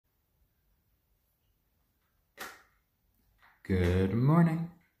Good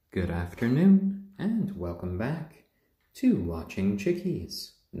morning, good afternoon, and welcome back to Watching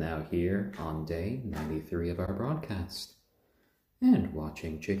Chickies, now here on day 93 of our broadcast. And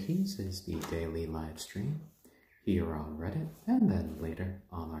Watching Chickies is the daily live stream here on Reddit and then later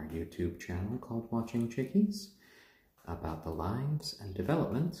on our YouTube channel called Watching Chickies about the lives and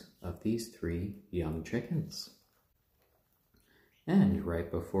development of these 3 young chickens. And right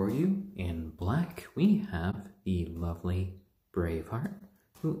before you, in black, we have the lovely Braveheart,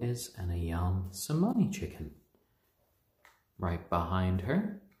 who is an ayam cemeni chicken. Right behind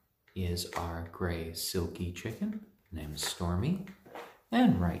her is our gray silkie chicken named Stormy.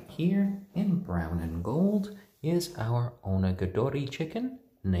 And right here in brown and gold is our onagadori chicken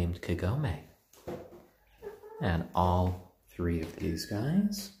named Kagome. And all 3 of these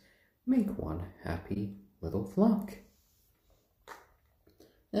guys make one happy little flock.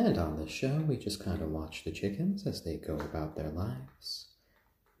 And on this show, we just kind of watch the chickens as they go about their lives.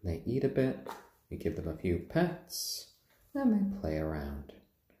 They eat a bit, we give them a few pets, and they play around.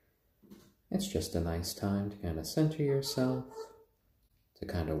 It's just a nice time to kind of center yourself, to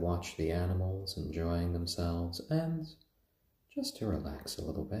kind of watch the animals enjoying themselves, and just to relax a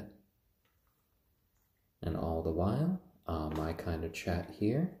little bit. And all the while, I kind of chat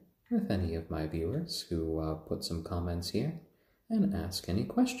here with any of my viewers who put some comments here and ask any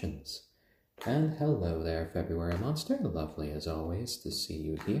questions. And hello there, February Monster. Lovely as always to see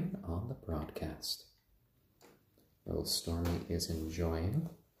you here on the broadcast. Little Stormy is enjoying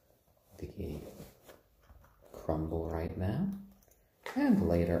the crumble right now. And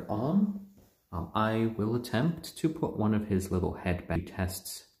later on, I will attempt to put one of his little headband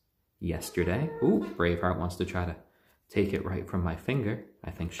tests yesterday. Ooh, Braveheart wants to try to take it right from my finger.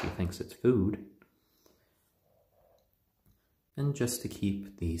 I think she thinks it's food. And just to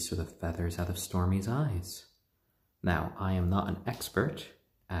keep the sort of feathers out of Stormy's eyes. Now, I am not an expert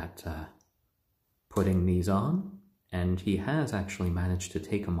at putting these on, and he has actually managed to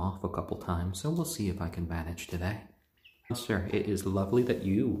take them off a couple times, so we'll see if I can manage today. Sir, it is lovely that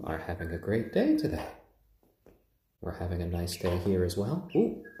you are having a great day today. We're having a nice day here as well.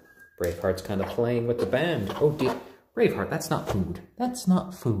 Ooh, Braveheart's kind of playing with the band. Oh dear, Braveheart, that's not food. That's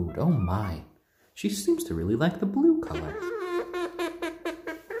not food, oh my. She seems to really like the blue color.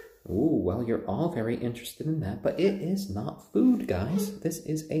 Ooh, well, you're all very interested in that, but it is not food, guys. This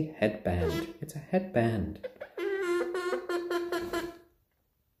is a headband. It's a headband.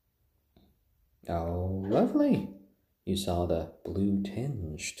 Oh, lovely. You saw the blue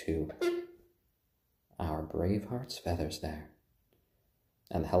tinge to our Braveheart's feathers there.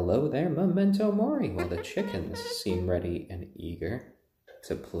 And hello there, Memento Mori. Well, the chickens seem ready and eager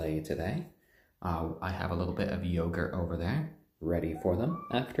to play today. I have a little bit of yogurt over there, ready for them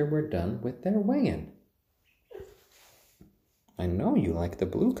after we're done with their weigh-in. I know you like the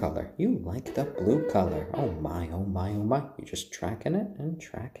blue color. You like the blue color. Oh my, oh my, oh my. You're just tracking it and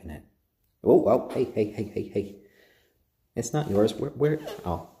tracking it. Oh, oh, hey. It's not yours. Where?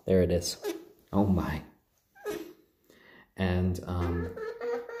 Oh, there it is. Oh my. And,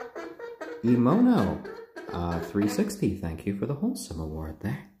 Emono, 360, thank you for the wholesome award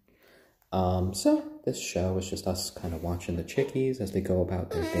there. So this show is just us kind of watching the chickies as they go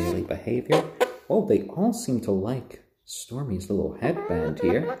about their daily behavior. Oh, they all seem to like Stormy's little headband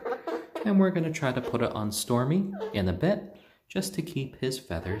here. And we're going to try to put it on Stormy in a bit, just to keep his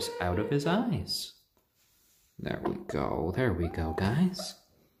feathers out of his eyes. There we go, guys.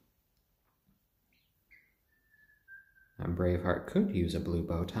 And Braveheart could use a blue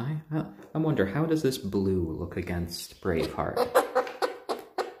bow tie. I wonder, how does this blue look against Braveheart?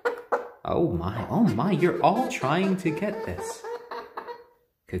 Oh my, you're all trying to get this.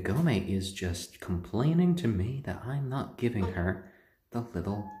 Kagome is just complaining to me that I'm not giving her the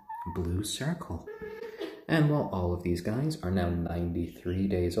little blue circle. And while all of these guys are now 93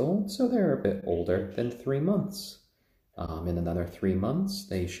 days old, so they're a bit older than 3 months. In another 3 months,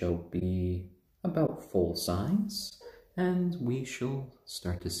 they shall be about full size, and we shall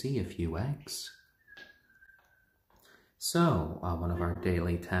start to see a few eggs. So, one of our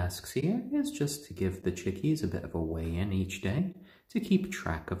daily tasks here is just to give the chickies a bit of a weigh-in each day, to keep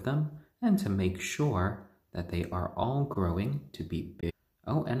track of them, and to make sure that they are all growing to be big.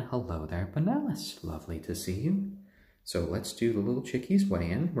 Oh, and hello there, Benelis. Lovely to see you. So let's do the little chickies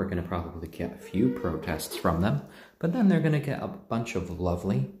weigh-in. We're going to probably get a few protests from them, but then they're going to get a bunch of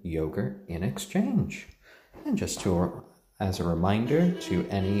lovely yogurt in exchange. And just as a reminder to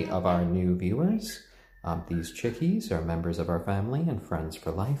any of our new viewers, these chickies are members of our family and friends for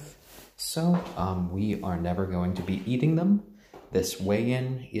life, so we are never going to be eating them. This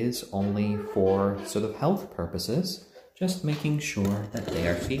weigh-in is only for sort of health purposes, Just making sure that they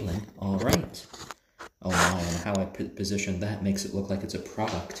are feeling all right. Oh my, and how I positioned that makes it look like it's a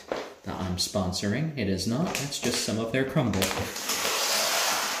product that I'm sponsoring. It is not, that's just some of their crumble.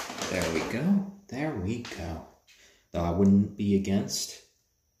 There we go, there we go. Though I wouldn't be against,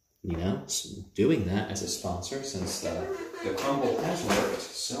 you know, doing that as a sponsor since the crumble has worked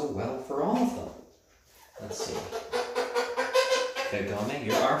so well for all of them. Let's see. Kagome,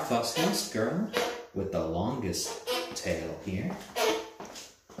 you're our fussiest girl with the longest tail here.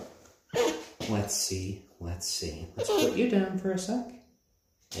 Let's see. Let's put you down for a sec.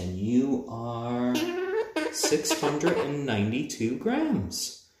 And you are 692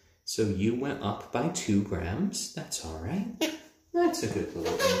 grams. So you went up by 2 grams. That's all right. That's a good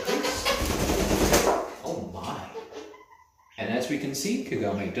little increase. Oh my. And as we can see,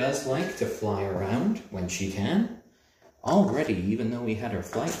 Kagome does like to fly around when she can. Already, even though we had her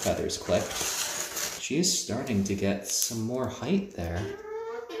flight feathers clipped, she is starting to get some more height there.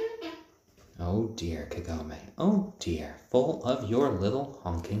 Oh dear, Kagome. Oh dear. Full of your little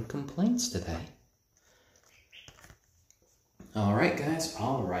honking complaints today. Alright guys,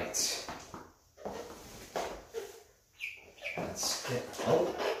 alright. Let's get...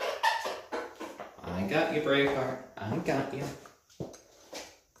 Oh! I got you, Braveheart. I got you.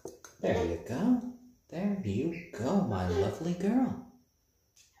 There you go. There you go, my lovely girl.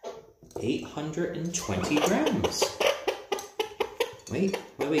 820 grams. Wait,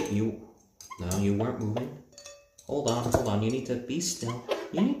 no, you weren't moving. Hold on, you need to be still.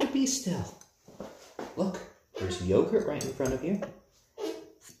 You need to be still. Look, there's yogurt right in front of you.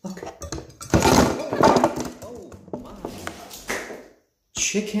 Look. Oh my.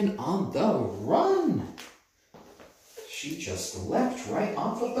 Chicken on the run. She just leapt right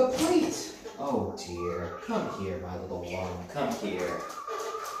off of the plate. Oh dear, come here, my little one, come here.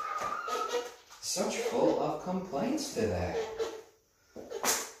 Such full of complaints today.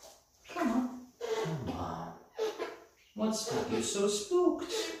 Come on. What's got you so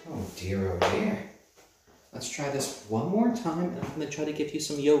spooked? Oh dear, oh dear. Let's try this one more time, and I'm going to try to give you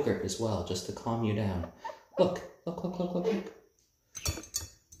some yogurt as well, just to calm you down. Look.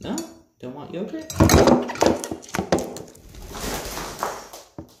 No? Don't want yogurt?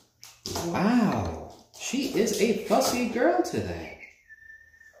 Wow, she is a fussy girl today.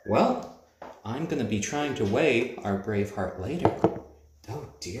 Well, I'm going to be trying to weigh our Braveheart later. Oh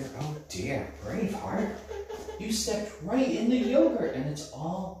dear, Braveheart. You stepped right in the yogurt and it's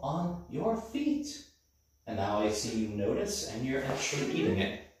all on your feet. And now I see you notice and you're actually eating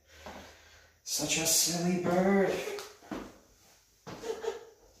it. Such a silly bird.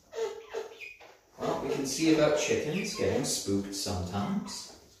 Well, we can see about chickens getting spooked sometimes.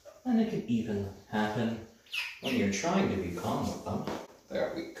 And it can even happen when you're trying to be calm with them.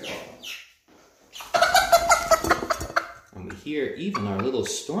 There we go. And we hear even our little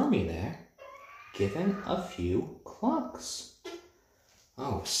Stormy there giving a few clucks.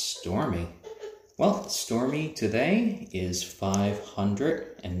 Oh, Stormy. Well, Stormy today is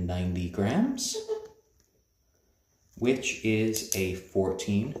 590 grams, which is a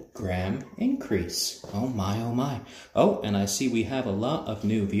 14-gram increase. Oh my, oh my. Oh, and I see we have a lot of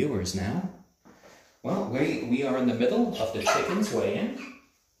new viewers now. Well, we are in the middle of the chickens weigh-in.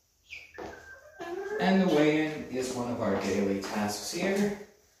 And the weigh-in is one of our daily tasks here,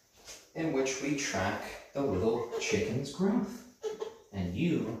 in which we track the little chicken's growth. And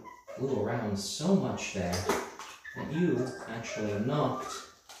you flew around so much there that you actually knocked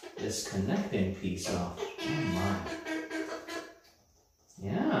this connecting piece off. Oh my.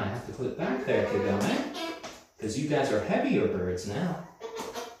 Yeah, I have to put it back there, Kagome, because you guys are heavier birds now.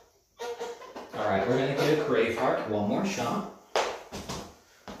 Alright, we're going to give Braveheart one more shot.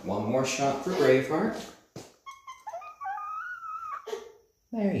 One more shot for Braveheart.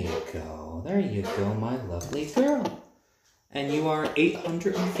 There you go, my lovely girl. And you are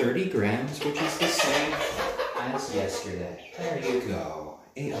 830 grams, which is the same as yesterday. There you go,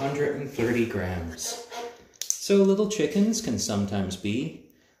 830 grams. So little chickens can sometimes be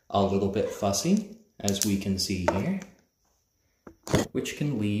a little bit fussy, as we can see here, which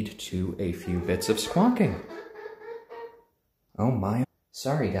can lead to a few bits of squawking. Oh my.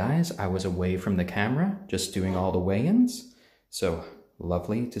 Sorry guys, I was away from the camera, just doing all the weigh-ins. So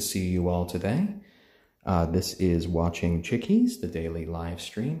lovely to see you all today. This is watching Chickies, the daily live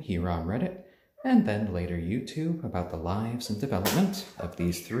stream here on Reddit, and then later YouTube about the lives and development of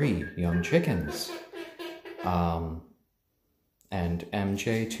these 3 young chickens. And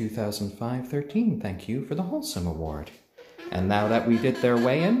MJ 2005-13, thank you for the Wholesome Award. And now that we did their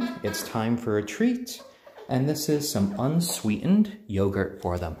weigh-in, it's time for a treat. And this is some unsweetened yogurt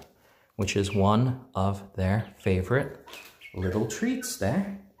for them. which is one of their favorite little treats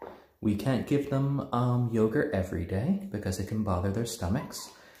there. We can't give them yogurt every day because it can bother their stomachs,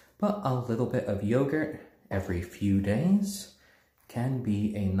 but a little bit of yogurt every few days can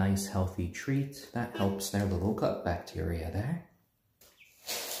be a nice healthy treat that helps their little gut bacteria there.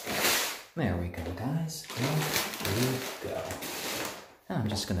 There we go, guys. Here we go. I'm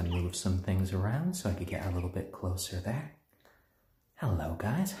just gonna move some things around so I could get a little bit closer there. Hello,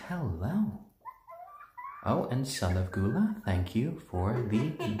 guys. Hello. Oh, and Son of Gula, thank you for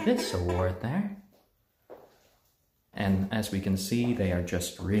this award there. And as we can see, they are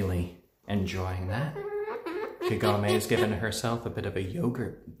just really enjoying that. Kagome has given herself a bit of a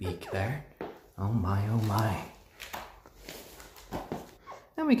yogurt beak there. Oh my, oh my.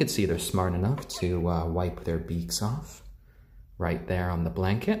 And we can see they're smart enough to wipe their beaks off right there on the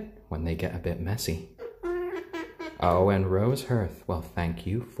blanket when they get a bit messy. Oh, and Rose Hearth, well, thank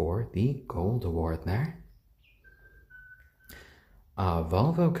you for the gold award there.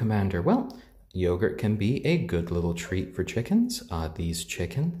 Volvo Commander, well, yogurt can be a good little treat for chickens. These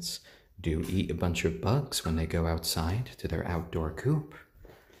chickens do eat a bunch of bugs when they go outside to their outdoor coop.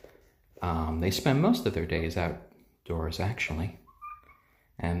 They spend most of their days outdoors, actually.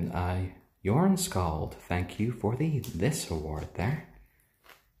 And Jorn Scald, thank you for this award there.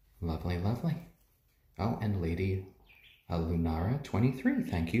 Lovely, lovely. Oh, and Lady Lunara 23,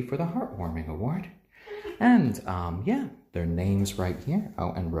 thank you for the heartwarming award. And yeah, their names right here.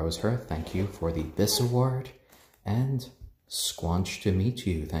 Oh, and Rose Hearth, thank you for this award. And Squanch to meet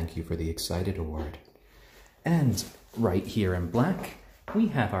you, thank you for the excited award. And right here in black, we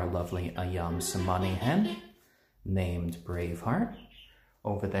have our lovely ayam cemeni hen named Braveheart.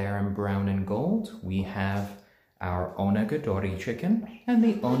 Over there in brown and gold, we have our onagadori chicken, and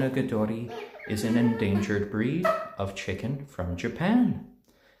the onagadori is an endangered breed of chicken from Japan.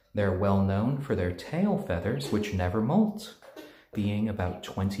 They're well known for their tail feathers, which never molt, being about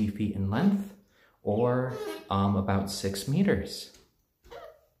 20 feet in length, or about 6 meters.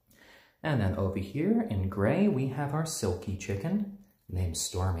 And then over here in gray, we have our silkie chicken named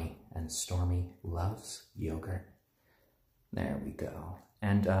Stormy, and Stormy loves yogurt. There we go.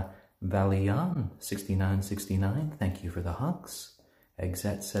 And Valian 6969, thank you for the hugs.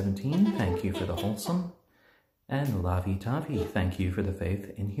 Exet 17, thank you for the wholesome. And Lavi Tavi, thank you for the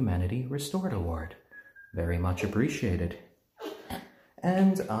Faith in Humanity Restored Award. Very much appreciated.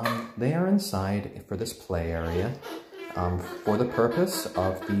 And they are inside for this play area for the purpose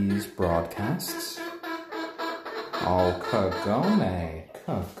of these broadcasts. Oh, Kagome,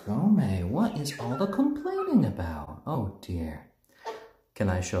 Kagome, what is all the complaining about? Oh dear. Can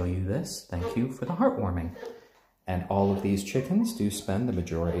I show you this? Thank you for the heartwarming. And all of these chickens do spend the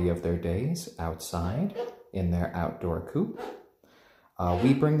majority of their days outside in their outdoor coop.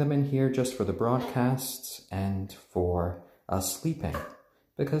 We bring them in here just for the broadcasts and for sleeping,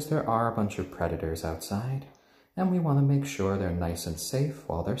 because there are a bunch of predators outside, and we want to make sure they're nice and safe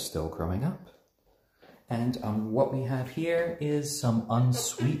while they're still growing up. And what we have here is some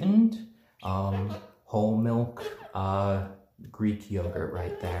unsweetened whole milk Greek yogurt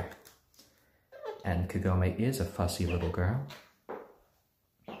right there. And Kagome is a fussy little girl.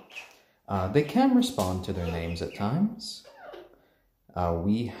 They can respond to their names at times.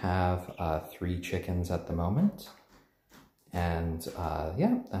 We have 3 chickens at the moment. And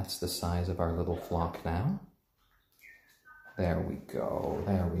yeah, that's the size of our little flock now. There we go,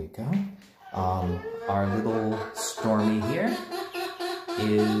 there we go. Our little Stormy here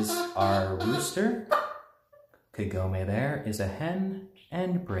is our rooster. Kagome there is a hen,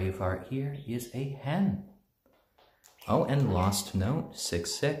 and Braveheart here is a hen. Oh, and Lost Note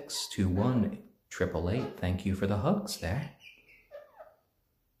 66218888, thank you for the hugs there.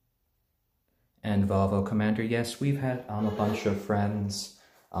 And Volvo Commander, yes, we've had a bunch of friends,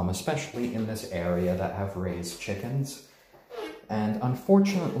 especially in this area, that have raised chickens. And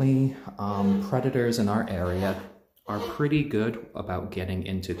unfortunately, predators in our area are pretty good about getting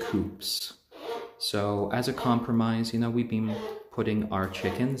into coops. So as a compromise, you know, we've been putting our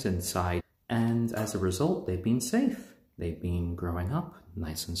chickens inside, and as a result, they've been safe. They've been growing up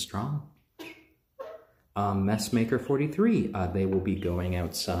nice and strong. Messmaker 43, they will be going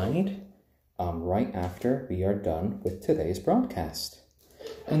outside right after we are done with today's broadcast.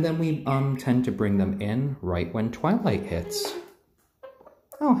 And then we tend to bring them in right when twilight hits.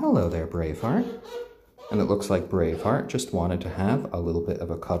 Oh, hello there, Braveheart. And it looks like Braveheart just wanted to have a little bit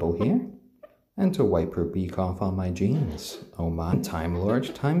of a cuddle here and to wipe her beak off on my jeans. Oh my, Time Lord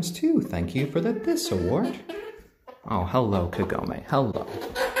 ×2, thank you for this award. Oh, hello, Kagome, hello.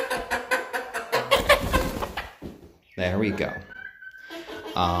 There we go.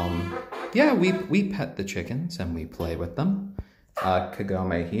 Yeah, we pet the chickens and we play with them.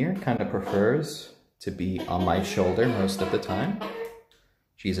 Kagome here kind of prefers to be on my shoulder most of the time.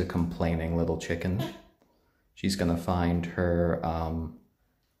 She's a complaining little chicken. She's gonna find her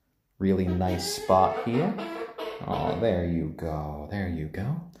really nice spot here. Oh, there you go, there you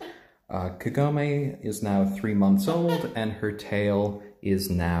go. Kagome is now 3 months old and her tail is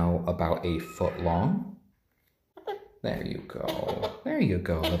now about 1 foot long. There you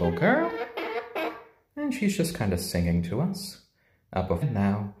go, little girl. And she's just kind of singing to us.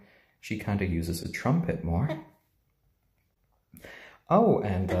 Now she kind of uses a trumpet more. Oh,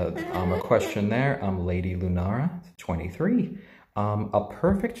 and a question there, Lady Lunara, 23. A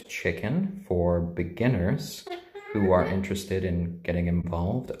perfect chicken for beginners who are interested in getting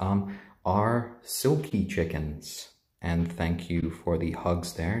involved are silkie chickens. And thank you for the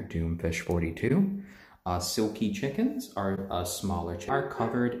hugs there, Doomfish42. Silkie chickens are smaller chickens, are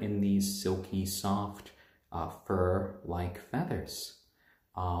covered in these silky, soft, fur-like feathers.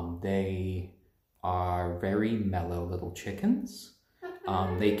 They are very mellow little chickens.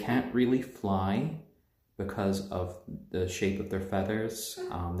 They can't really fly because of the shape of their feathers.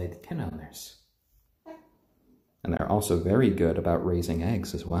 They're kin owners. And they're also very good about raising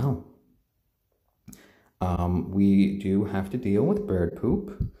eggs as well. We do have to deal with bird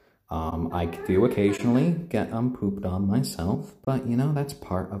poop. I do occasionally get pooped on myself, but you know, that's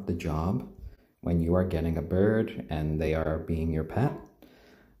part of the job when you are getting a bird and they are being your pet.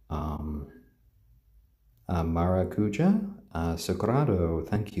 Maracuja, Sagrado,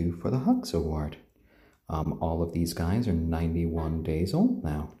 thank you for the Hugs Award. All of these guys are 91 days old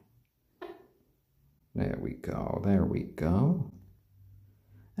now. There we go, there we go.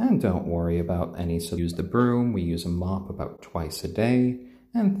 And don't worry about any, so use the broom, we use a mop about twice a day,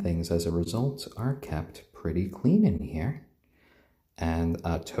 and things as a result are kept pretty clean in here. And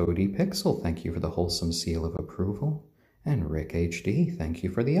Toady Pixel, thank you for the wholesome seal of approval. And Rick HD, thank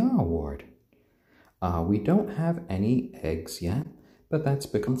you for the award. We don't have any eggs yet, but that's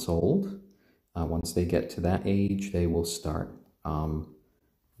becomes old. Once they get to that age, they will start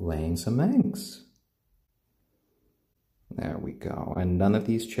laying some eggs. There we go. And none of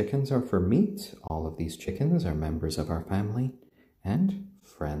these chickens are for meat. All of these chickens are members of our family and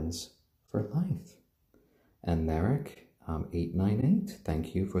friends for life. And Merrick, 898,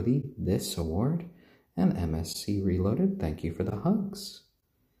 thank you for this award. And MSC Reloaded, thank you for the hugs.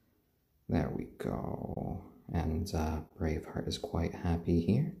 There we go. And Braveheart is quite happy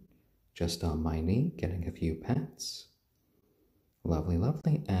here. Just on my knee, getting a few pets. Lovely,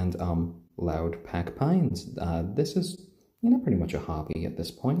 lovely. And Loud Pack Pines. This is, you know, pretty much a hobby at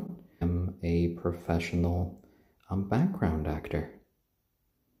this point. I'm a professional background actor.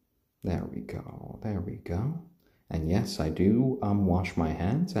 There we go, there we go. And yes, I do wash my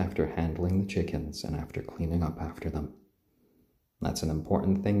hands after handling the chickens and after cleaning up after them. That's an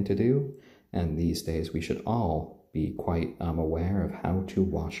important thing to do, and these days we should all be quite aware of how to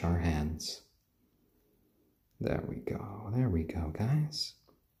wash our hands. There we go, guys.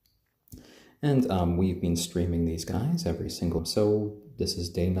 And we've been streaming these guys every single, so this is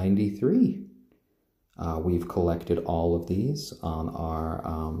day 93. We've collected all of these on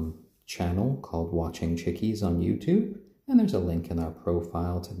our channel called Watching Chickies on YouTube, and there's a link in our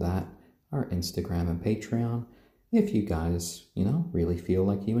profile to that, our Instagram and Patreon, if you guys, you know, really feel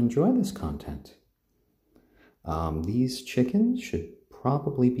like you enjoy this content. These chickens should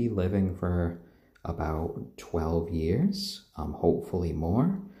probably be living for about 12 years, hopefully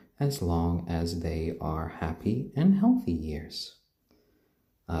more, as long as they are happy and healthy years.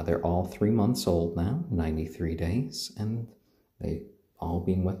 They're all 3 months old now, 93 days, and they've all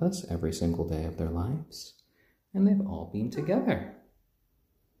been with us every single day of their lives, and they've all been together.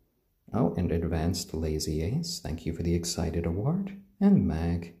 Oh, and Advanced Lazy Ace, thank you for the Excited Award. And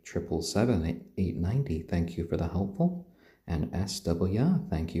Mag 777-890, thank you for the helpful. And SW,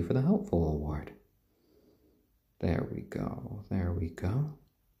 thank you for the helpful award. There we go, there we go.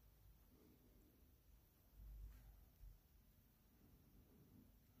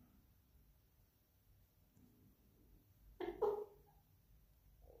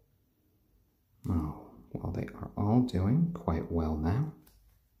 Oh, well, they are all doing quite well now.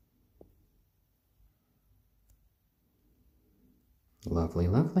 Lovely,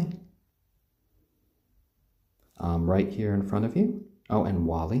 lovely. Right here in front of you. Oh, and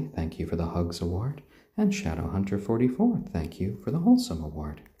Wally, thank you for the Hugs Award. And Shadowhunter44, thank you for the Wholesome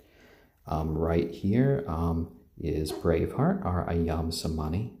Award. Right here is Braveheart, our ayam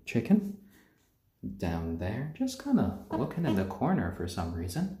cemeni chicken. Down there, just kind of looking in the corner for some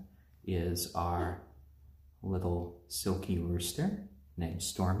reason, is our little silky rooster named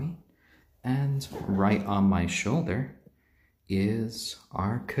Stormy. And right on my shoulder is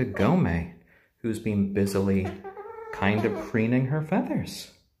our Kagome, who's been busily kind of preening her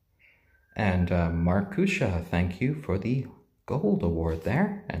feathers. And Markusha, thank you for the gold award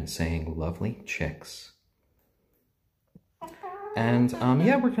there, and saying lovely chicks. And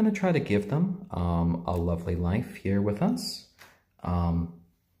yeah, we're going to try to give them a lovely life here with us. I'm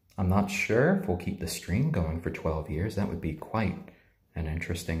not sure if we'll keep the stream going for 12 years. That would be quite an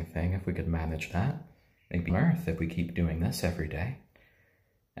interesting thing if we could manage that. Maybe on Earth if we keep doing this every day.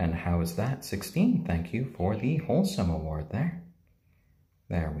 And how is that? 16, thank you for the Wholesome Award there.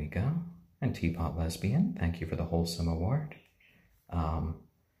 There we go. And Teapot Lesbian, thank you for the Wholesome Award.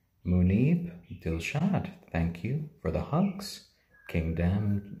 Munib Dilshad, thank you for the hugs.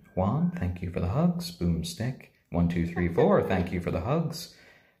 Kingdom Juan, thank you for the hugs. Boomstick 1234, thank you for the hugs.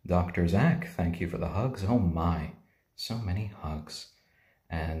 Dr. Zach, thank you for the hugs. Oh my, so many hugs.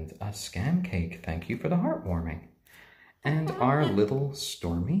 And a Scam Cake, thank you for the heartwarming. And our little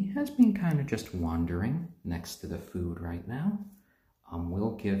Stormy has been kind of just wandering next to the food right now.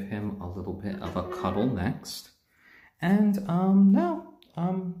 We'll give him a little bit of a cuddle next. And no,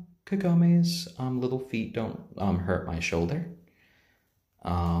 Kagome's little feet don't hurt my shoulder.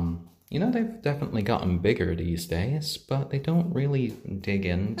 You know, they've definitely gotten bigger these days, but they don't really dig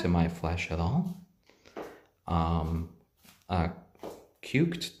into my flesh at all.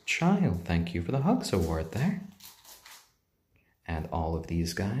 Cuked Child, thank you for the Hugs Award there. And all of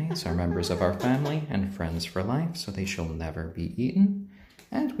these guys are members of our family and friends for life, so they shall never be eaten.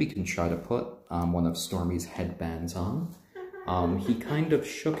 And we can try to put one of Stormy's headbands on. He kind of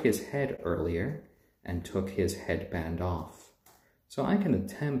shook his head earlier and took his headband off. So I can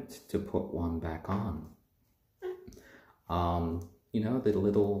attempt to put one back on. You know, the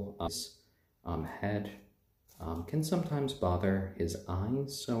little head can sometimes bother his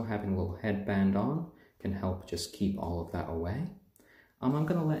eyes, so having a little headband on can help just keep all of that away. I'm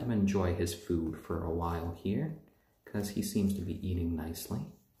going to let him enjoy his food for a while here, because he seems to be eating nicely.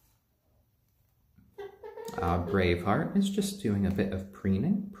 Braveheart is just doing a bit of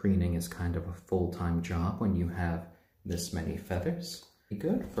preening. Preening is kind of a full-time job when you have this many feathers.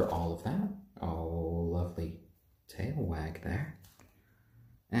 Good for all of that. Oh, lovely tail wag there.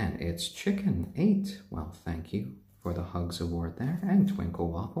 And it's Chicken 8. Well, thank you for the Hugs Award there. And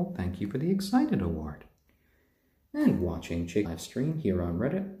Twinkle Waffle, thank you for the Excited Award. And watching Chick live stream here on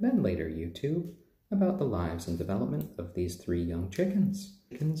Reddit, then later YouTube, about the lives and development of these 3 young chickens.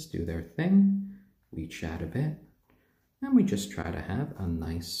 Chickens do their thing, we chat a bit, and we just try to have a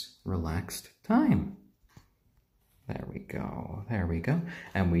nice, relaxed time. There we go, there we go.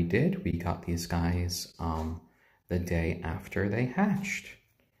 And we got these guys the day after they hatched.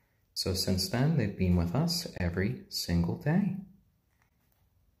 So since then, they've been with us every single day.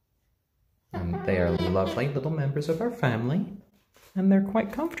 And they are lovely little members of our family, and they're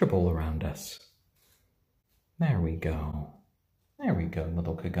quite comfortable around us. There we go. There we go,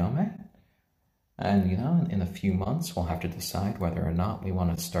 little Kagome. And, you know, in a few months, we'll have to decide whether or not we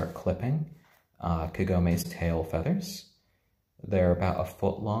want to start clipping Kagome's tail feathers. They're about 1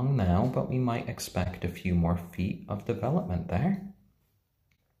 foot long now, but we might expect a few more feet of development there.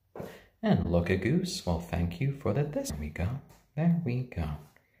 And look a goose. Well, thank you for this. There we go. There we go.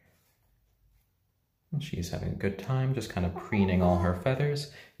 And she's having a good time, just kind of preening all her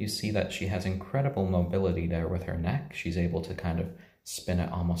feathers. You see that she has incredible mobility there with her neck. She's able to kind of spin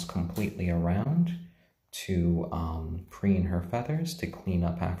it almost completely around to preen her feathers to clean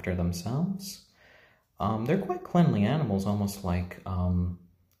up after themselves. They're quite cleanly animals, almost like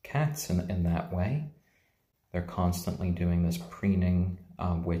cats in that way. They're constantly doing this preening,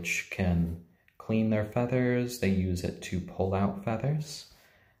 which can clean their feathers. They use it to pull out feathers.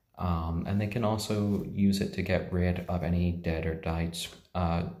 And they can also use it to get rid of any dead or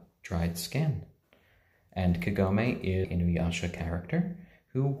dried skin. And Kagome is an Inuyasha character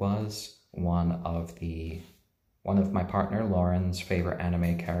who was one of my partner Lauren's favorite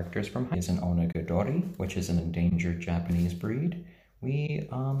anime characters from is an onagadori, which is an endangered Japanese breed. We,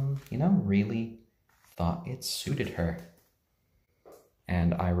 you know, really thought it suited her.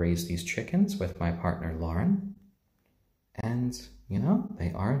 And I raised these chickens with my partner Lauren. And, you know,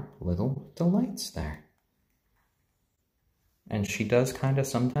 they are little delights there. And she does kind of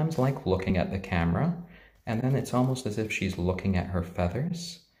sometimes like looking at the camera, and then it's almost as if she's looking at her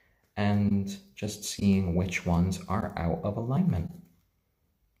feathers and just seeing which ones are out of alignment.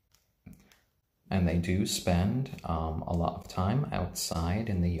 And they do spend a lot of time outside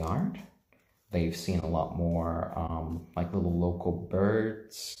in the yard. They've seen a lot more like little local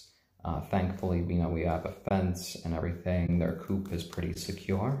birds, Thankfully, you know, we have a fence and everything. Their coop is pretty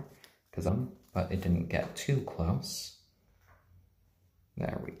secure, but it didn't get too close.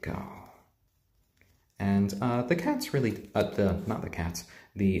 There we go. And the cats really, the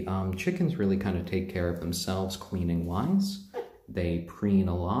chickens really kind of take care of themselves cleaning-wise. They preen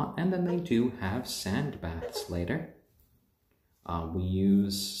a lot, and then they do have sand baths later. We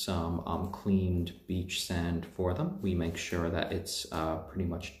use some cleaned beach sand for them. We make sure that it's pretty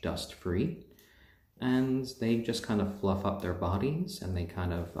much dust-free. And they just kind of fluff up their bodies, and they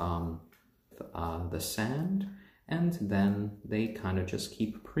kind of the sand, and then they kind of just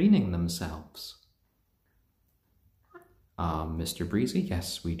keep preening themselves. Mr. Breezy,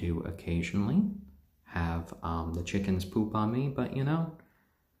 yes, we do occasionally have the chickens poop on me, but you know,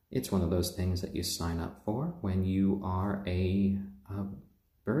 it's one of those things that you sign up for when you are a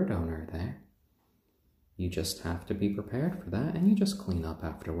bird owner there. You just have to be prepared for that, and you just clean up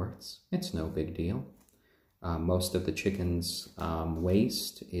afterwards. It's no big deal. Most of the chickens'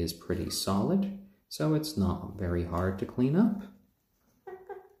 waste is pretty solid, so it's not very hard to clean up.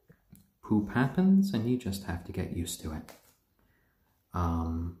 Poop happens, and you just have to get used to it.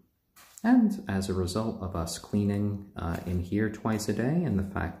 And as a result of us cleaning in here twice a day and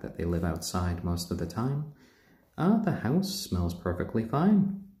the fact that they live outside most of the time, the house smells perfectly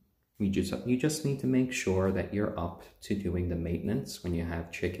fine. You just need to make sure that you're up to doing the maintenance when you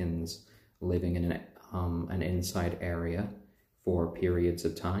have chickens living in an inside area for periods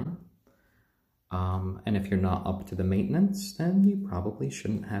of time. And if you're not up to the maintenance, then you probably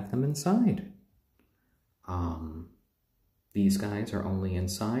shouldn't have them inside. These guys are only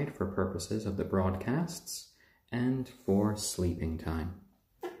inside for purposes of the broadcasts and for sleeping time.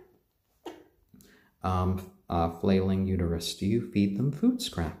 Flailing uterus, do you feed them food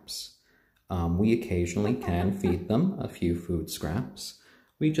scraps? We occasionally can feed them a few food scraps.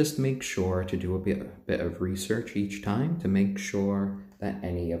 We just make sure to do a bit of research each time to make sure that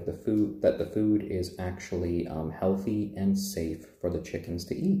the food is actually healthy and safe for the chickens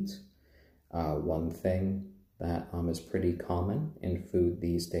to eat. One thing that is pretty common in food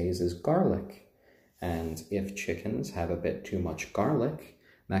these days is garlic. And if chickens have a bit too much garlic,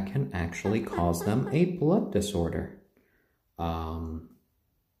 that can actually cause them a blood disorder.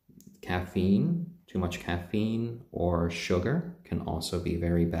 Caffeine, too much caffeine or sugar can also be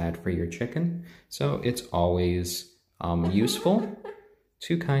very bad for your chicken. So it's always useful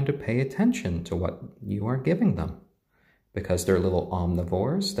to kind of pay attention to what you are giving them. Because they're little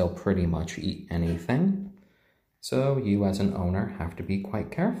omnivores, they'll pretty much eat anything. So you as an owner have to be quite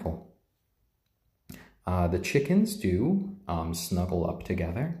careful. The chickens do snuggle up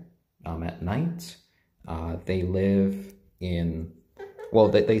together at night. They live in, well,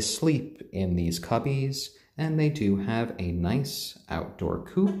 they sleep in these cubbies, and they do have a nice outdoor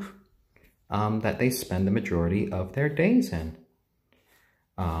coop that they spend the majority of their days in.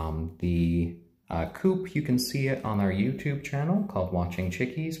 The coop, you can see it on our YouTube channel called Watching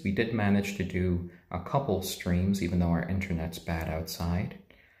Chickies. We did manage to do a couple streams, even though our internet's bad outside,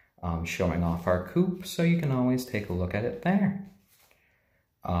 showing off our coop, so you can always take a look at it there.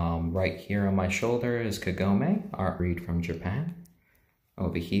 Right here on my shoulder is Kagome, our breed from Japan.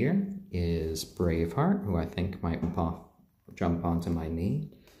 Over here is Braveheart, who I think might jump onto my knee.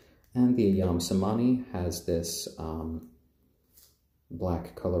 And the ayam cemeni has this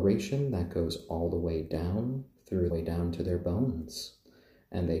black coloration that goes all the way down, to their bones.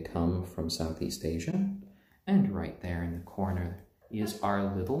 And they come from Southeast Asia. And right there in the corner is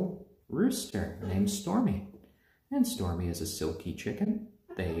our little rooster named Stormy. And Stormy is a silkie chicken.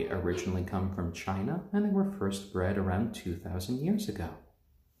 They originally come from China, and they were first bred around 2,000 years ago.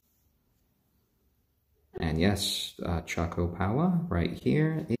 And yes, Choco Powa right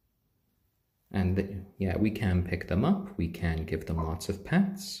here. And yeah, we can pick them up. We can give them lots of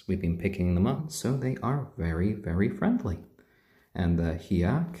pets. We've been picking them up, so they are very, very friendly. And the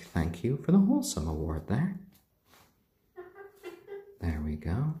Hiak, thank you for the Wholesome Award there. There we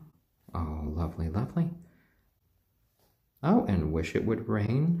go. Oh, lovely, lovely. Oh, and wish it would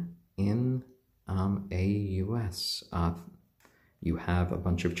rain in AUS. You have a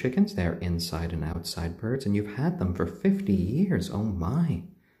bunch of chickens. They're inside and outside birds, and you've had them for 50 years. Oh my,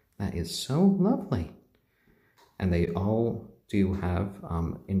 that is so lovely. And they all do have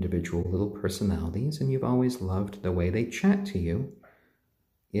individual little personalities, and you've always loved the way they chat to you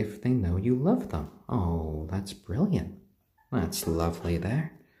if they know you love them. Oh, that's brilliant. That's lovely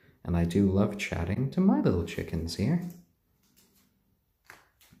there. And I do love chatting to my little chickens here.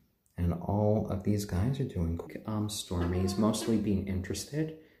 And all of these guys are doing Stormy's mostly being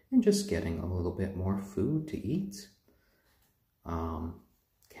interested in just getting a little bit more food to eat.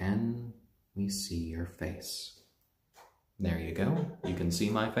 can we see your face? There you go. You can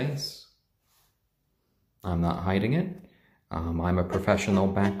see my face. I'm not hiding it. I'm a professional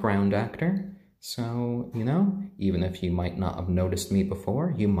background actor. So, you know, even if you might not have noticed me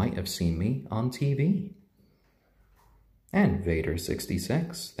before, you might have seen me on TV. And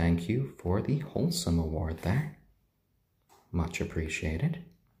Vader66, thank you for the Wholesome Award there. Much appreciated.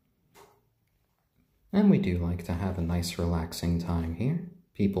 And we do like to have a nice relaxing time here.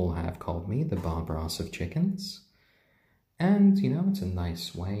 People have called me the Bob Ross of chickens. And, you know, it's a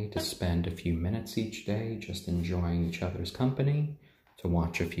nice way to spend a few minutes each day just enjoying each other's company, to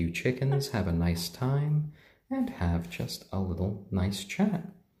watch a few chickens, have a nice time, and have just a little nice chat.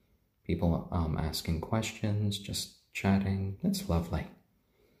 People asking questions, just chatting. It's lovely.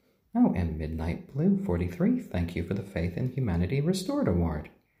 Oh, and Midnight Blue 43, thank you for the Faith in Humanity Restored Award.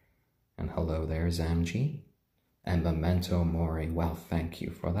 And hello there, Zamji. And Memento Mori, well, thank you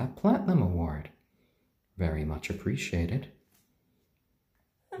for that Platinum Award. Very much appreciated.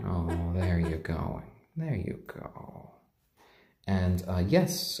 Oh, there you go. There you go. And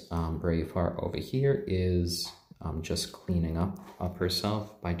yes, Braveheart over here is just cleaning up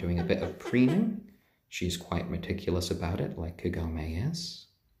herself by doing a bit of preening. She's quite meticulous about it, like Kagome is.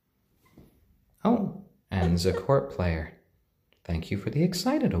 Oh, and the court player. Thank you for the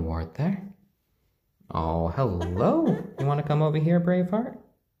Excited Award there. Oh, hello. You want to come over here, Braveheart?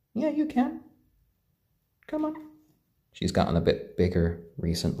 Yeah, you can. Come on. She's gotten a bit bigger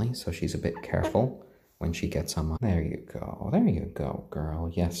recently, so she's a bit careful when she gets on. There you go. There you go, girl.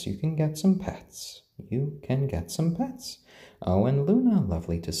 Yes, you can get some pets. You can get some pets. Oh, and Luna,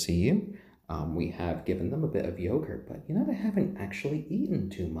 lovely to see you. We have given them a bit of yogurt, but you know, they haven't actually eaten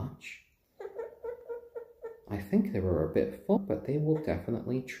too much. I think they were a bit full, but they will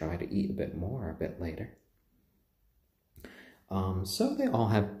definitely try to eat a bit more a bit later. So they all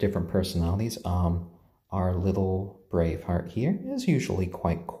have different personalities. Our little Braveheart here is usually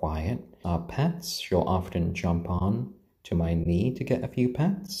quite quiet. Pets, she'll often jump on to my knee to get a few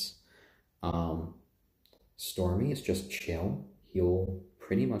pets. Stormy is just chill. He'll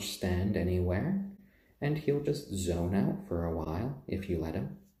pretty much stand anywhere, and he'll just zone out for a while if you let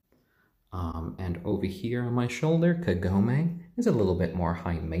him. And over here on my shoulder, Kagome is a little bit more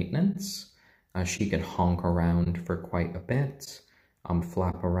high maintenance. She can honk around for quite a bit,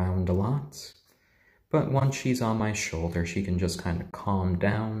 flap around a lot. But once she's on my shoulder, she can just kind of calm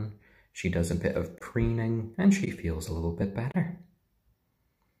down. She does a bit of preening, and she feels a little bit better.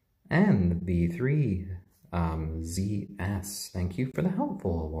 And the 3 ZS, thank you for the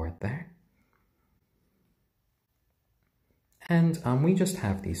Helpful Award there. And we just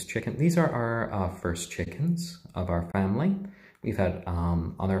have these chickens. These are our first chickens of our family. We've had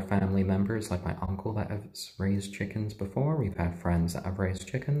other family members, like my uncle, that has raised chickens before. We've had friends that have raised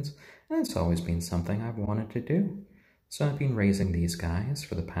chickens, and it's always been something I've wanted to do. So I've been raising these guys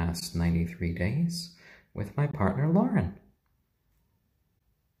for the past 93 days with my partner, Lauren.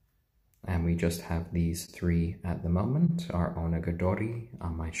 And we just have these 3 at the moment. Our onagadori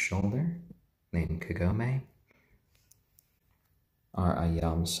on my shoulder, named Kagome. Our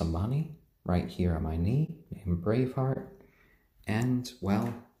ayam cemeni right here on my knee, named Braveheart. And,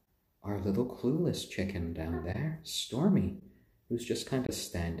 well, our little clueless chicken down there, Stormy, who's just kind of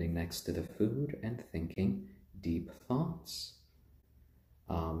standing next to the food and thinking deep thoughts.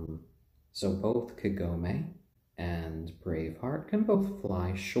 So both Kagome and Braveheart can both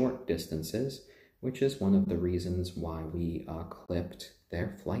fly short distances, which is one of the reasons why we clipped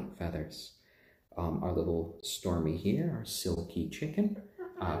their flight feathers. Our little Stormy here, our silky chicken,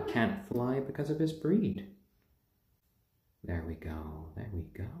 can't fly because of his breed. There we go, there we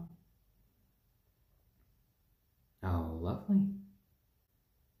go. Oh, lovely.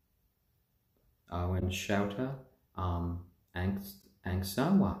 Oh, and Shouta,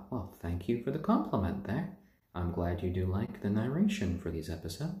 Angsawa, well, thank you for the compliment there. I'm glad you do like the narration for these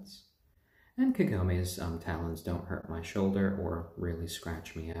episodes. And Kagome's talons don't hurt my shoulder or really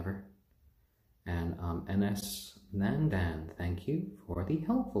scratch me ever. And NS Nandan, thank you for the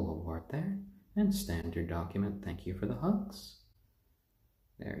Helpful Award there. And Standard Document, thank you for the hugs.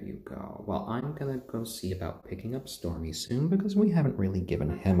 There you go. Well, I'm gonna go see about picking up Stormy soon because we haven't really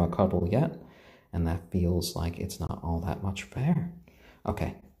given him a cuddle yet. And that feels like it's not all that much fair.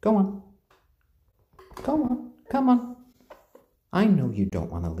 Okay, go on. Go on, come on. I know you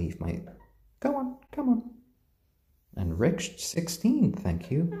don't want to leave my... Go on, come on. And Rich16,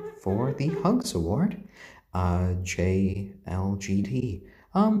 thank you for the Hugs Award. JLGT.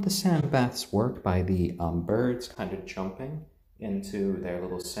 The sand baths work by the birds kind of jumping into their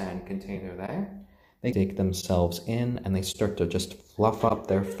little sand container there. They dig themselves in and they start to just fluff up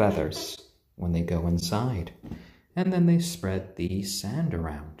their feathers when they go inside. And then they spread the sand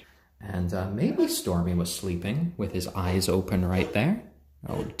around. And maybe Stormy was sleeping with his eyes open right there.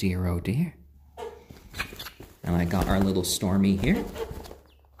 Oh dear, oh dear. And I got our little Stormy here.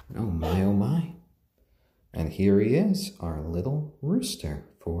 Oh my, oh my. And here he is, our little rooster,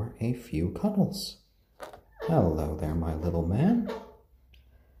 for a few cuddles. Hello there, my little man.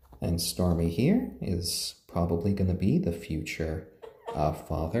 And Stormy here is probably going to be the future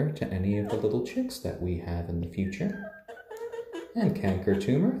father to any of the little chicks that we have in the future. And Canker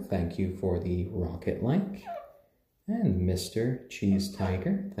Tumor, thank you for the rocket like. And Mr. Cheese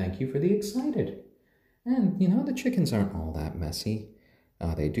Tiger, thank you for the excited. And, you know, the chickens aren't all that messy.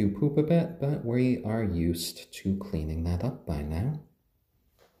 They do poop a bit, but we are used to cleaning that up by now.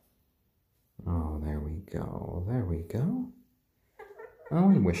 Oh, there we go, there we go. Oh,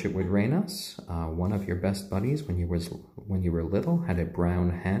 and Wish It Would Rain Us. One of your best buddies when you were little had a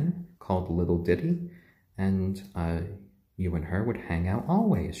brown hen called Little Diddy, and you and her would hang out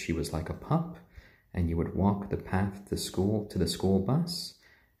always. She was like a pup, and you would walk the path to the school bus,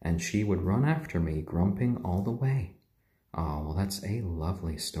 and she would run after me, grumping all the way. Oh, well, that's a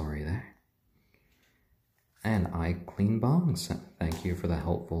lovely story there. And I Clean Bongs, thank you for the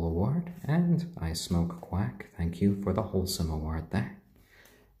helpful award. And I Smoke Quack, thank you for the wholesome award there.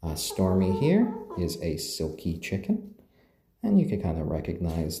 Stormy here is a silky chicken. And you can kind of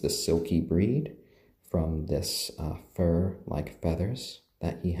recognize the silky breed from this fur like feathers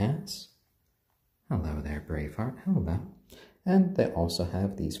that he has. Hello there, Braveheart, hello. And they also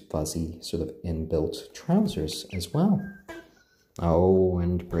have these fuzzy sort of inbuilt trousers as well. Oh,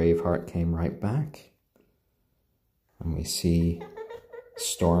 and Braveheart came right back. And we see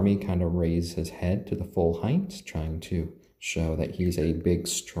Stormy kind of raise his head to the full height, trying to show that he's a big,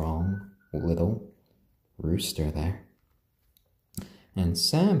 strong, little rooster there. And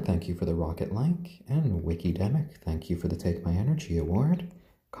Sam, thank you for the rocket like. And Wikidemic, thank you for the Take My Energy award.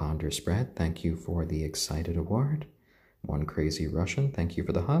 Condor Spread, thank you for the Excited award. One Crazy Russian, thank you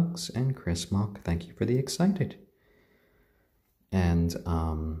for the hugs. And Chris Mock, thank you for the Excited. And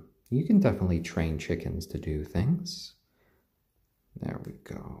you can definitely train chickens to do things. There we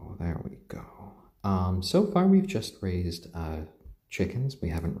go, there we go. So far we've just raised chickens. We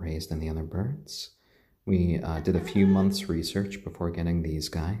haven't raised any other birds. We did a few months research before getting these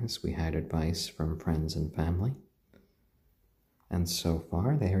guys. We had advice from friends and family. And so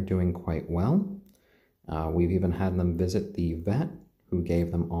far they are doing quite well. We've even had them visit the vet, who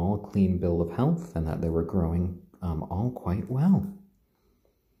gave them all a clean bill of health and that they were growing all quite well.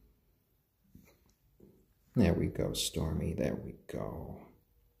 There we go, Stormy, there we go.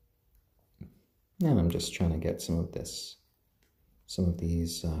 And I'm just trying to get some of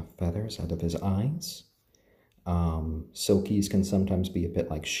these feathers out of his eyes. Silkies can sometimes be a bit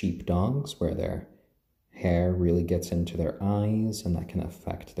like sheepdogs, where their hair really gets into their eyes and that can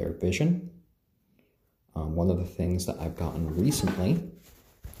affect their vision. One of the things that I've gotten recently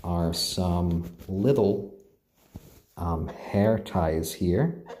are some little hair ties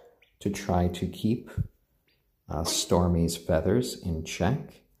here to try to keep Stormy's feathers in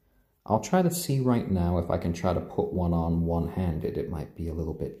check. I'll try to see right now if I can try to put one on one-handed. It might be a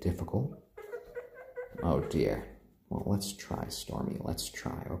little bit difficult. Oh dear. Well, let's try, Stormy. Let's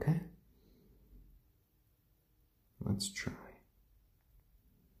try, okay? Let's try.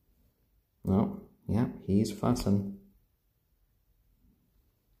 Oh, yeah, he's fussing.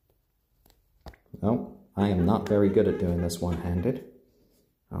 Oh, I am not very good at doing this one-handed.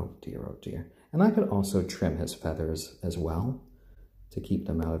 Oh dear, oh dear. And I could also trim his feathers as well to keep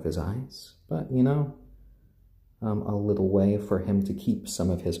them out of his eyes. But, you know, a little way for him to keep some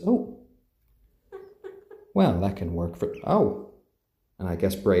of his... Oh! Well, that can work for... Oh! And I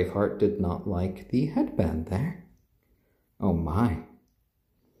guess Braveheart did not like the headband there. Oh my.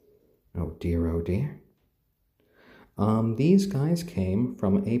 Oh dear, oh dear. These guys came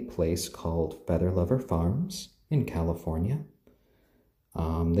from a place called Feather Lover Farms in California.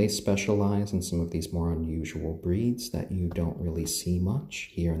 They specialize in some of these more unusual breeds that you don't really see much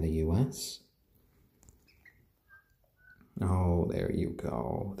here in the US. Oh, there you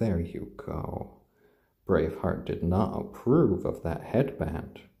go. There you go. Braveheart did not approve of that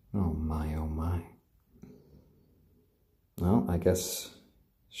headband. Oh my, oh my. Well, I guess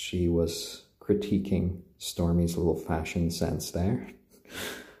she was critiquing Stormy's little fashion sense there.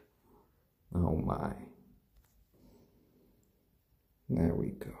 Oh my. There we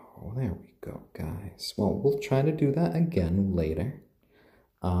go, guys. Well, we'll try to do that again later.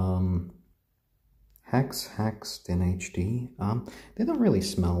 Hexed in HD. They don't really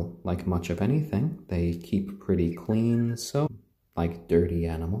smell like much of anything. They keep pretty clean, so like dirty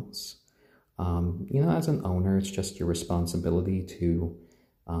animals. You know, as an owner, it's just your responsibility to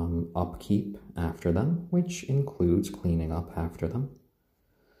upkeep after them, which includes cleaning up after them.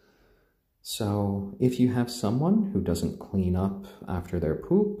 So if you have someone who doesn't clean up after their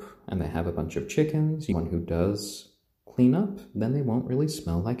poop and they have a bunch of chickens, one who does clean up, then they won't really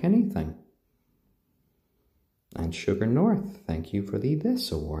smell like anything. And Sugar North, thank you for the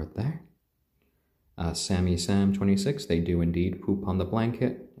This award there. Sammy Sam 26, they do indeed poop on the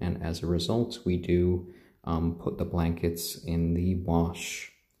blanket, and as a result, we do put the blankets in the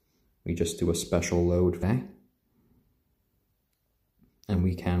wash. We just do a special load there. And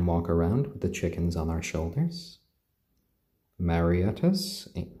we can walk around with the chickens on our shoulders. Marietta's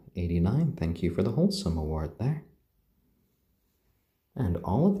 89, thank you for the Wholesome award there. And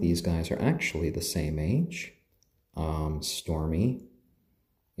all of these guys are actually the same age. Stormy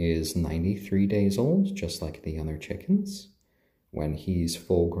is 93 days old, just like the other chickens. When he's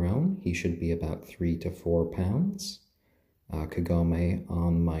full grown, he should be about 3 to 4 pounds. Kagome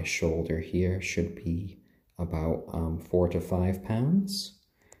on my shoulder here should be about 4 to 5 pounds.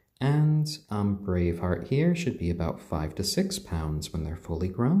 And Braveheart here should be about 5 to 6 pounds when they're fully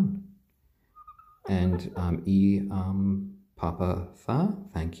grown. And Papa Fa,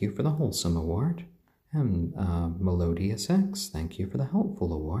 thank you for the Wholesome award. And Melodious X, thank you for the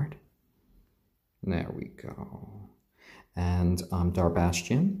Helpful award. There we go. And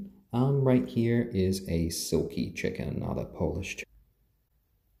Darbastian, right here is a silkie chicken, not a Polish chicken.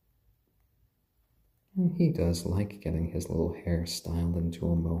 And he does like getting his little hair styled into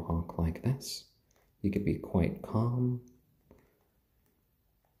a mohawk like this. He could be quite calm.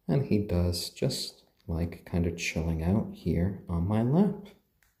 And he does just like kind of chilling out here on my lap.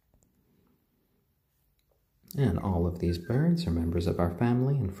 And all of these birds are members of our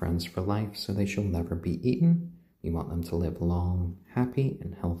family and friends for life, so they shall never be eaten. We want them to live long, happy,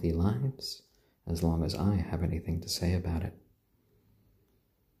 and healthy lives, as long as I have anything to say about it.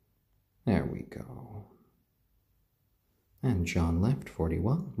 There we go. And John Left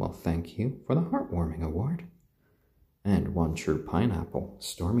 41, well, thank you for the Heartwarming award. And One True Pineapple,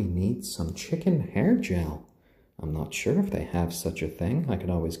 Stormy needs some chicken hair gel. I'm not sure if they have such a thing. I could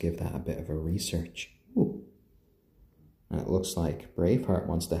always give that a bit of a research. Ooh. And it looks like Braveheart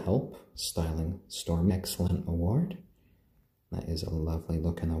wants to help styling Stormy. Excellent award. That is a lovely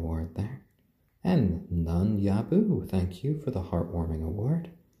looking award there. And Nun Yabu, thank you for the Heartwarming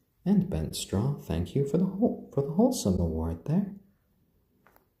award. And Bent Straw, thank you for the Wholesome award there.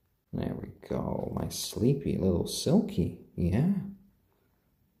 There we go, my sleepy little Silkie. Yeah.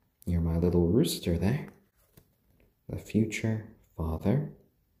 You're my little rooster there. The future father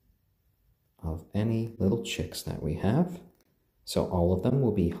of any little chicks that we have. So all of them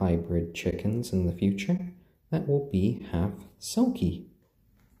will be hybrid chickens in the future that will be half silkie.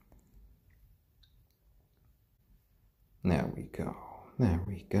 There we go. There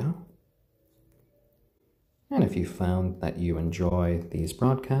we go. And if you found that you enjoy these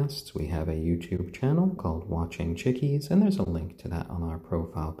broadcasts, we have a YouTube channel called Watching Chickies, and there's a link to that on our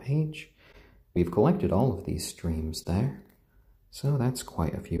profile page. We've collected all of these streams there. So that's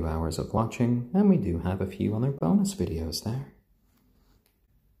quite a few hours of watching, and we do have a few other bonus videos there.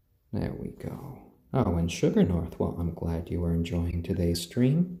 There we go. Oh, and Sugar North, well, I'm glad you are enjoying today's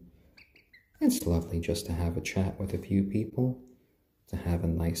stream. It's lovely just to have a chat with a few people, to have a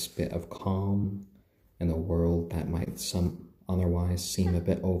nice bit of calm in a world that might otherwise seem a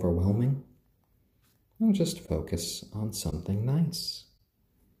bit overwhelming, and just focus on something nice.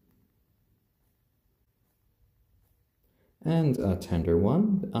 And a tender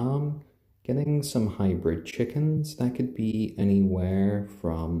one, getting some hybrid chickens, that could be anywhere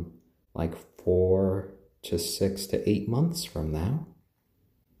from like 4 to 6 to 8 months from now.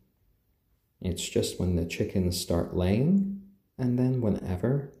 It's just when the chickens start laying, and then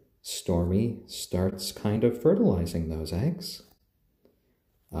whenever Stormy starts kind of fertilizing those eggs.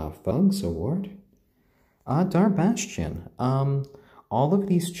 Fugs award. Darbastian, all of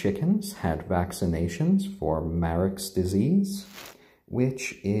these chickens had vaccinations for Marek's disease,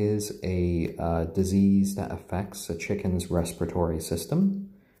 which is a disease that affects a chicken's respiratory system.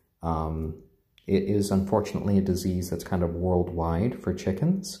 It is unfortunately a disease that's kind of worldwide for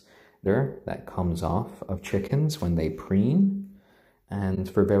chickens. That comes off of chickens when they preen. And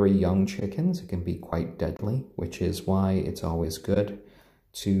for very young chickens, it can be quite deadly, which is why it's always good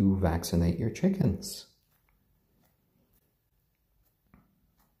to vaccinate your chickens.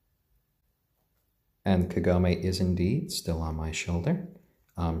 And Kagome is indeed still on my shoulder.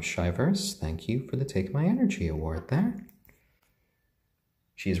 Shivers, thank you for the Take My Energy award there.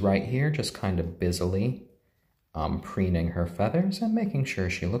 She's right here, just kind of busily preening her feathers and making sure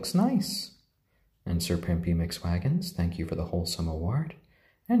she looks nice. And Sir Pimpy McSwaggins, thank you for the Wholesome award.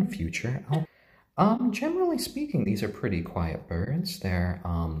 And Future. Generally speaking, these are pretty quiet birds. They're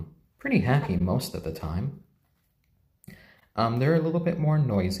pretty happy most of the time. They're a little bit more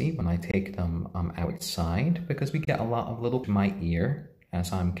noisy when I take them outside because we get a lot of little to my ear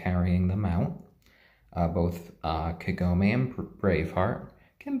as I'm carrying them out. Both Kagome and Braveheart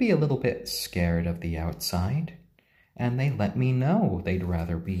can be a little bit scared of the outside, and they let me know they'd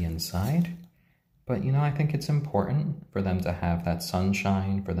rather be inside. But, you know, I think it's important for them to have that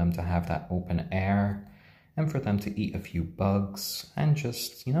sunshine, for them to have that open air, and for them to eat a few bugs and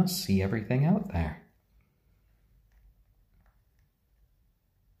just, you know, see everything out there.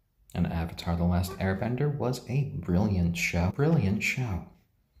 And Avatar: The Last Airbender was a brilliant show. Brilliant show.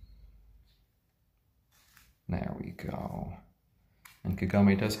 There we go. And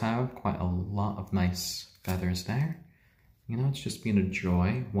Kagome does have quite a lot of nice feathers there. You know, it's just been a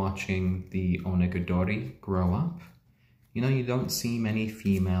joy watching the onagadori grow up. You know, you don't see many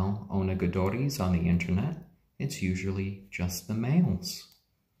female onagadoris on the internet. It's usually just the males.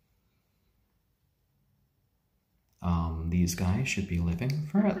 These guys should be living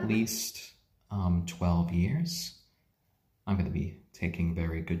for at least 12 years. I'm going to be taking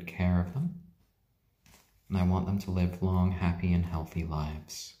very good care of them. And I want them to live long, happy, and healthy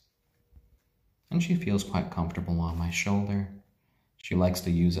lives. And she feels quite comfortable on my shoulder. She likes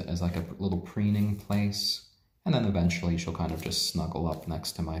to use it as like a little preening place. And then eventually she'll kind of just snuggle up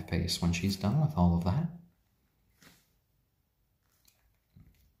next to my face when she's done with all of that.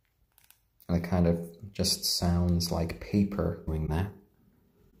 And it kind of just sounds like paper doing that.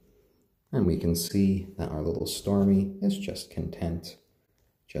 And we can see that our little Stormy is just content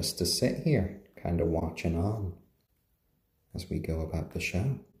just to sit here, kind of watching on as we go about the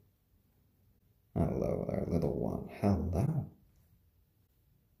show. Hello, our little one. Hello.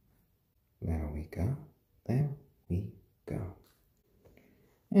 There we go. There we go.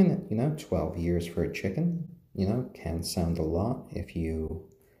 And, you know, 12 years for a chicken, you know, can sound a lot if you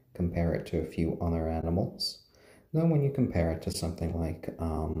compare it to a few other animals. Then when you compare it to something like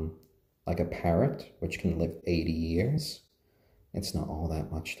a parrot, which can live 80 years, it's not all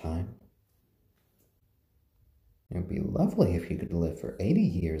that much time. It would be lovely if you could live for 80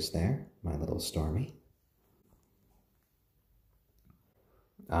 years there, my little Stormy.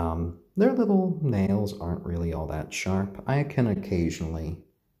 Their little nails aren't really all that sharp. I can occasionally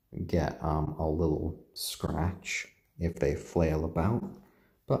get a little scratch if they flail about.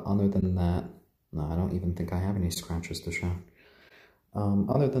 But other than that, no, I don't even think I have any scratches to show.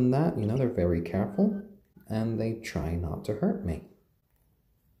 Other than that, you know, they're very careful, and they try not to hurt me.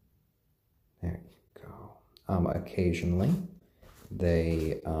 There you go. Occasionally,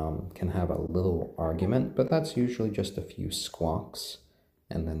 they can have a little argument, but that's usually just a few squawks,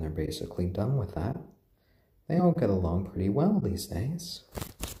 and then they're basically done with that. They all get along pretty well these days.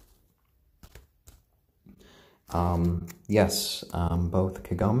 Yes, both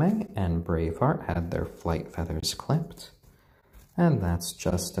Kagome and Braveheart had their flight feathers clipped, and that's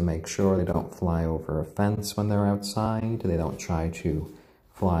just to make sure they don't fly over a fence when they're outside, they don't try to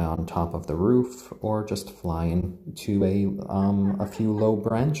fly on top of the roof, or just fly into a few low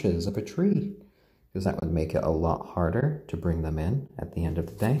branches of a tree, because that would make it a lot harder to bring them in at the end of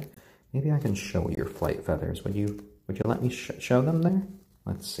the day. Maybe I can show your flight feathers. Would you let me show them there?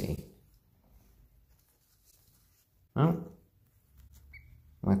 Let's see. Oh,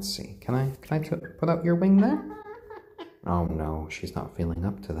 let's see. Can I put out your wing there? Oh no, she's not feeling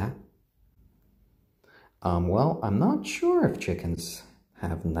up to that. Well, I'm not sure if chickens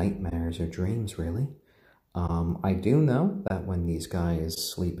have nightmares or dreams, really. I do know that when these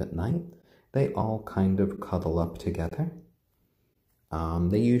guys sleep at night, they all kind of cuddle up together.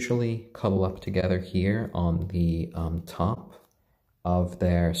 They usually cuddle up together here on the top of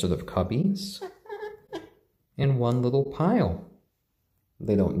their sort of cubbies in one little pile.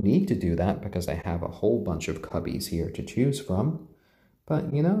 They don't need to do that because they have a whole bunch of cubbies here to choose from,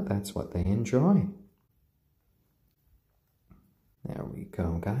 but you know, that's what they enjoy. There we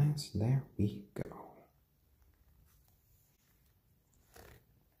go, guys. There we go.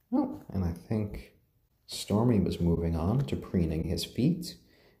 Oh, and I think Stormy was moving on to preening his feet.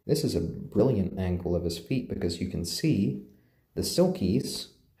 This is a brilliant angle of his feet because you can see the silkies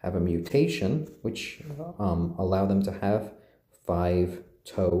have a mutation which allow them to have 5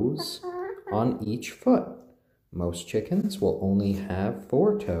 toes on each foot. Most chickens will only have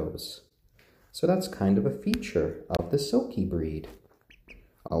 4 toes. So that's kind of a feature of the silkie breed.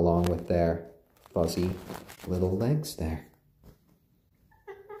 along with their fuzzy little legs there.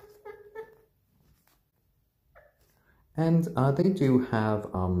 And they do have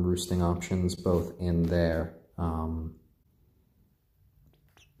roosting options both in their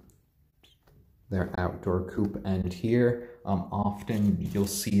outdoor coop and here. Often you'll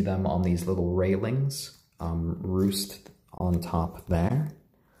see them on these little railings, roost on top there.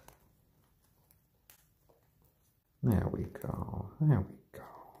 There we go, there we go.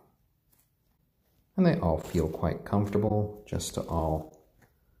 And they all feel quite comfortable just to all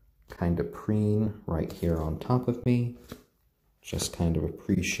kind of preen right here on top of me. Just kind of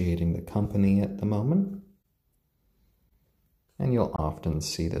appreciating the company at the moment. And you'll often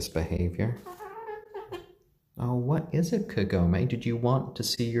see this behavior. Oh, what is it, Kagome? Did you want to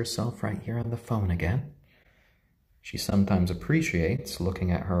see yourself right here on the phone again? She sometimes appreciates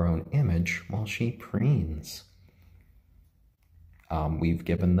looking at her own image while she preens. We've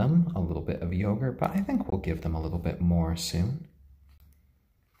given them a little bit of yogurt, but I think we'll give them a little bit more soon.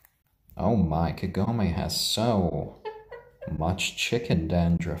 Oh my, Kagome has so much chicken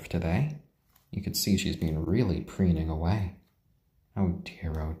dandruff today. You can see she's been really preening away. Oh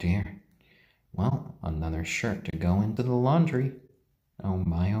dear, oh dear. Well, another shirt to go into the laundry. Oh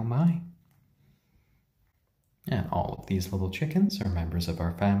my, oh my. And all of these little chickens are members of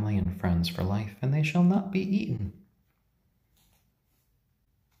our family and friends for life, and they shall not be eaten.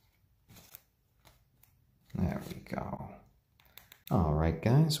 There we go. All right,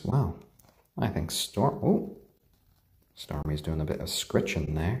 guys. Well, I think Stormy's doing a bit of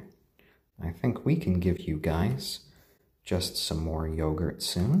scritching there. I think we can give you guys just some more yogurt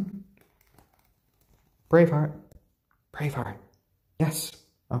soon. Braveheart. Braveheart. Yes.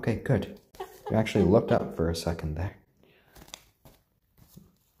 Okay, good. You actually looked up for a second there.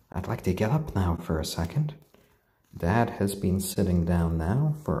 I'd like to get up now for a second. Dad has been sitting down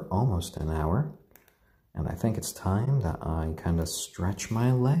now for almost an hour. And I think it's time that I kind of stretch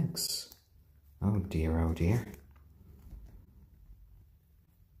my legs. Oh dear, oh dear.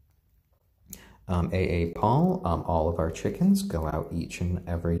 AA Paul, all of our chickens go out each and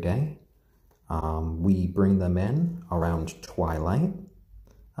every day. We bring them in around twilight,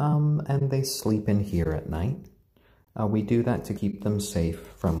 and they sleep in here at night. We do that to keep them safe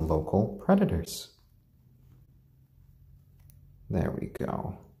from local predators. There we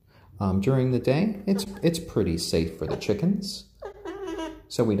go. During the day, it's pretty safe for the chickens,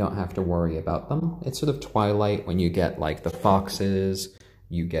 so we don't have to worry about them. It's sort of twilight when you get like the foxes,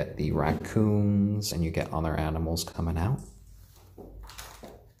 you get the raccoons, and you get other animals coming out.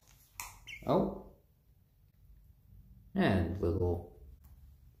 Oh, and little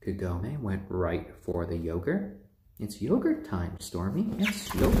Kagome went right for the yogurt. It's yogurt time, Stormy.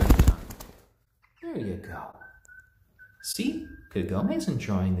 It's yogurt time. There you go. See? Kagome's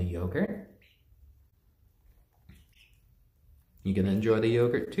enjoying the yogurt. You gonna enjoy the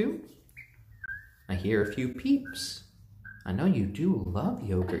yogurt too? I hear a few peeps. I know you do love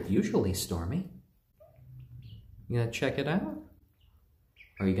yogurt usually, Stormy. You gonna check it out?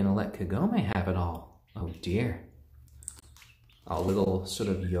 Or are you gonna let Kagome have it all? Oh dear. A little sort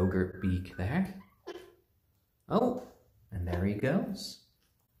of yogurt beak there. Oh, and there he goes.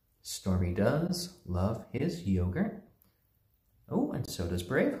 Stormy does love his yogurt. Oh, and so does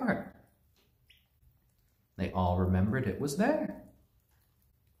Braveheart. They all remembered it was there.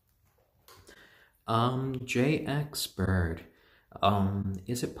 JX Bird.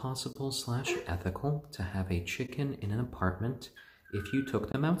 Is it possible / ethical to have a chicken in an apartment if you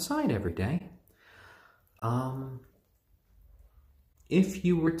took them outside every day? If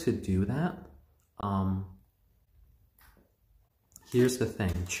you were to do that, here's the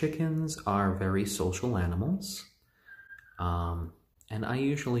thing. Chickens are very social animals. And I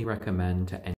usually recommend to